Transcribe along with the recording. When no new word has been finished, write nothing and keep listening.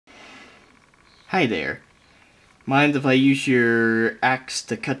Hi there. Mind if I use your axe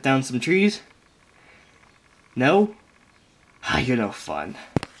to cut down some trees? No? Ah, you're no fun.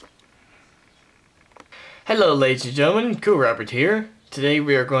 Hello ladies and gentlemen, Cool Robert here. Today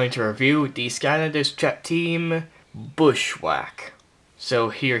we are going to review the Skylanders Trap Team Bushwack. So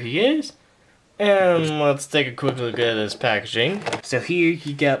here he is. And let's take a quick look at his packaging. So here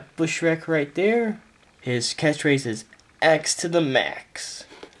you got Bushwack right there. His catchphrase is X to the max.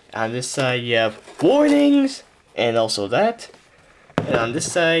 On this side you have warnings, and also that. And on this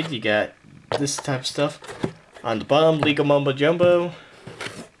side you got this type of stuff. On the bottom, Legal Mumbo Jumbo.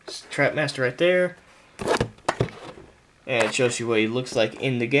 Trap Master right there. And it shows you what he looks like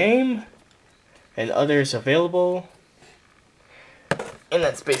in the game. And others available. And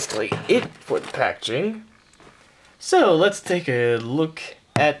that's basically it for the packaging. So let's take a look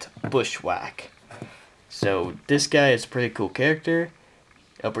at Bushwack. So this guy is a pretty cool character.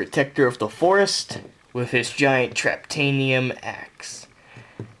 A protector of the forest with his giant Traptanium axe.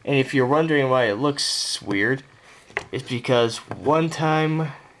 And if you're wondering why it looks weird, it's because one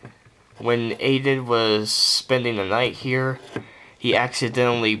time when Aiden was spending the night here, he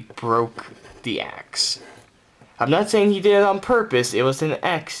accidentally broke the axe. I'm not saying he did it on purpose, it was an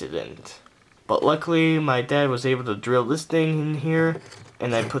accident. But luckily my dad was able to drill this thing in here,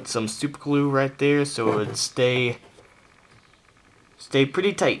 and I put some super glue right there so it would stay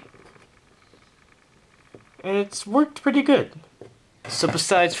pretty tight. And it's worked pretty good. So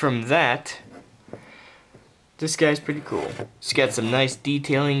besides from that, this guy's pretty cool. He's got some nice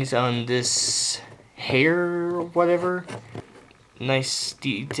detailings on this hair or whatever. Nice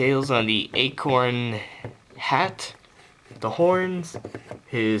details on the acorn hat, the horns,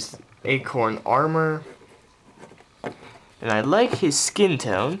 his acorn armor. And I like his skin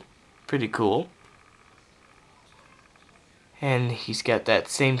tone. Pretty cool. And he's got that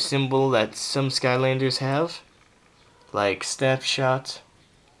same symbol that some Skylanders have, like Snapshot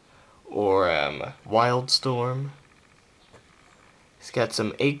or Wildstorm. He's got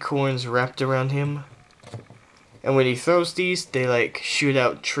some acorns wrapped around him. And when he throws these, they like shoot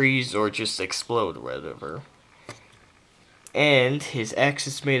out trees or just explode or whatever. And his axe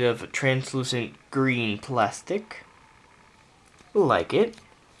is made of translucent green plastic. Like it.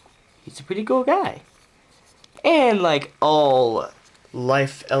 He's a pretty cool guy. And like all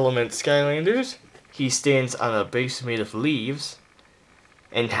life element Skylanders, he stands on a base made of leaves.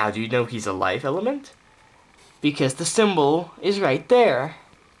 And how do you know he's a life element? Because the symbol is right there.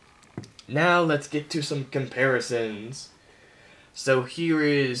 Now let's get to some comparisons. So here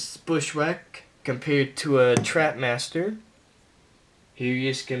is Bushwack compared to a Trap Master. Here he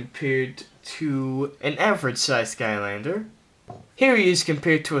is compared to an average size Skylander. Here he is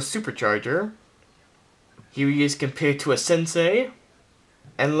compared to a Supercharger. Here he is compared to a Sensei.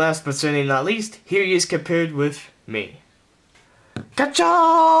 And last but certainly not least, here he is compared with me.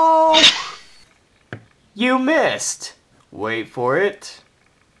 Ka-chow! You missed! Wait for it.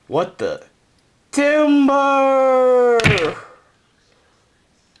 What the? Timber!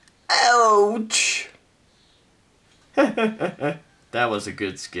 Ouch! That was a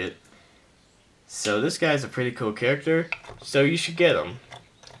good skit. So this guy's a pretty cool character, so you should get him.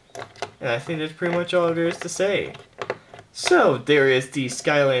 And I think that's pretty much all there is to say. So, there is the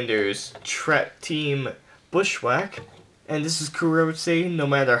Skylanders Trap Team Bushwack. And this is Cool Robert saying, no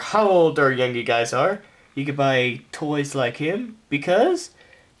matter how old or young you guys are, you can buy toys like him, because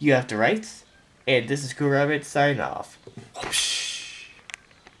you have the rights. And this is Cool Robert signing off. Whoosh.